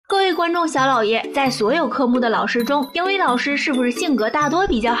观众小老爷在所有科目的老师中，英语老师是不是性格大多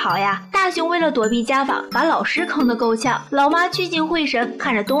比较好呀？大雄为了躲避家访，把老师坑得够呛。老妈聚精会神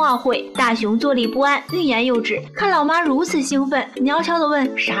看着冬奥会，大雄坐立不安，欲言又止。看老妈如此兴奋，悄悄地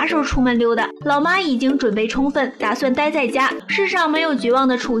问啥时候出门溜达。老妈已经准备充分，打算待在家。世上没有绝望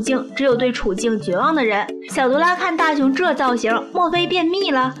的处境，只有对处境绝望的人。小杜拉看大雄这造型，莫非便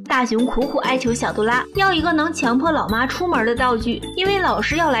秘了？大雄苦苦哀求小杜拉要一个能强迫老妈出门的道具，因为老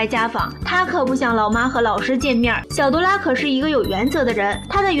师要来家访，他可不想老妈和老师见面。小杜拉可是一个有原则的人，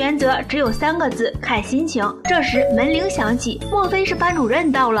他的原则只有3个字：看心情。这时门铃响起，莫非是班主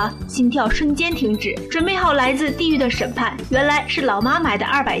任到了？心跳瞬间停止，准备好来自地狱的审判。原来是老妈买的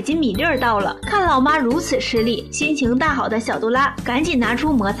200斤米粒儿到了。看老妈如此吃力，心情大好的小杜拉赶紧拿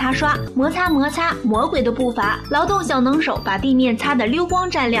出摩擦刷，摩擦摩擦，魔鬼的步伐，劳动小能手把地面擦得溜光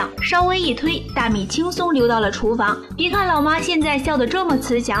湛亮，稍微一推，大米轻松溜到了厨房。别看老妈现在笑得这么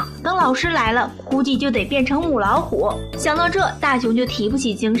慈祥，等老师来了，估计就得变成母老虎。想到这，大雄就提不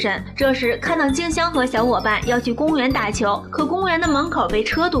起精神。这时看到静香和小伙伴要去公园打球，可公园的门口被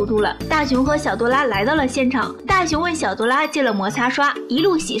车堵住了。大雄和小多拉来到了现场，大雄问小多拉借了摩擦刷，一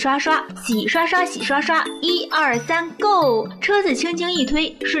路洗刷刷，洗刷刷，洗刷刷，1、2、3 ，Go！ 车子轻轻一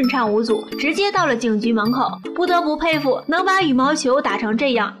推，顺畅无阻，直接到了警局门口。不得不佩服，能把羽毛球打成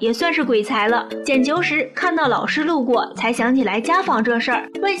这样，也算是鬼才了。捡球时看到老师路过，才想起来家访这事儿，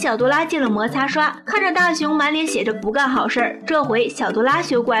问小多拉借了摩擦刷。看着大雄满脸写着不干好事儿，这回小多拉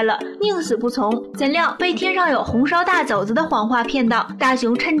学乖了，宁死不从。怎料被天上有红烧大肘子的谎话骗到，大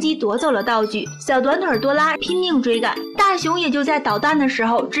雄趁机夺走了道具。小短腿多拉拼命追赶，大雄也就在捣蛋的时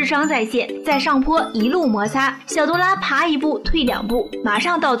候智商在线，在上坡一路摩擦。小多拉爬1步退2步，马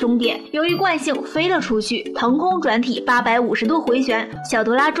上到终点，由于惯性飞了出去，腾空转体850度回旋，小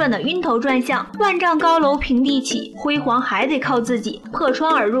多拉转得晕头转向，万丈高楼平地起，辉煌还得靠自己，破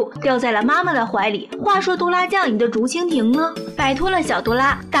窗而入，掉在了妈妈的怀里。话说多拉酱，你的竹蜻蜓呢？摆脱了小多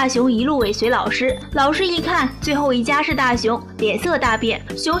拉，大雄一路尾随老师。老师一看最后一家是大雄，脸色大变，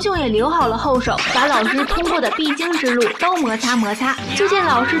熊熊也留好了后手，把老师通过的必经之路都摩擦摩擦。就见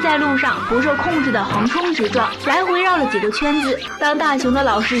老师在路上不受控制的横冲直撞，来回绕了几个圈子。当大雄的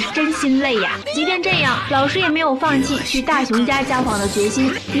老师真心累呀！即便这样，老师也没有放弃去大雄家家访的决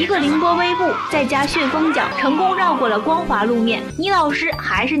心。一个凌波微步，再加旋风脚，成功绕过了光滑路面。你老师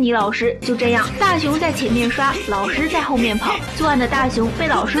还是你老师，就这样，大雄在前面刷，老师在后面跑。作案的大雄被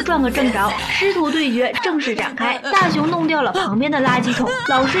老师撞个正着，师徒对决正式展开。大雄弄掉了旁边的垃圾桶，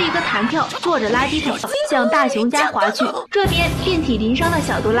老师一个弹跳，坐着垃圾桶向大雄家滑去。这边遍体鳞伤的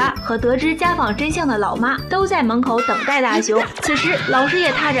小多拉和得知家访真相的老妈都在门口等待大雄。此时老师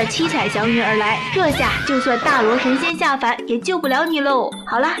也踏着七彩祥云而来，这下就算大罗神仙下凡也救不了你喽。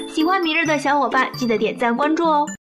好了，喜欢迷日的小伙伴记得点赞关注哦。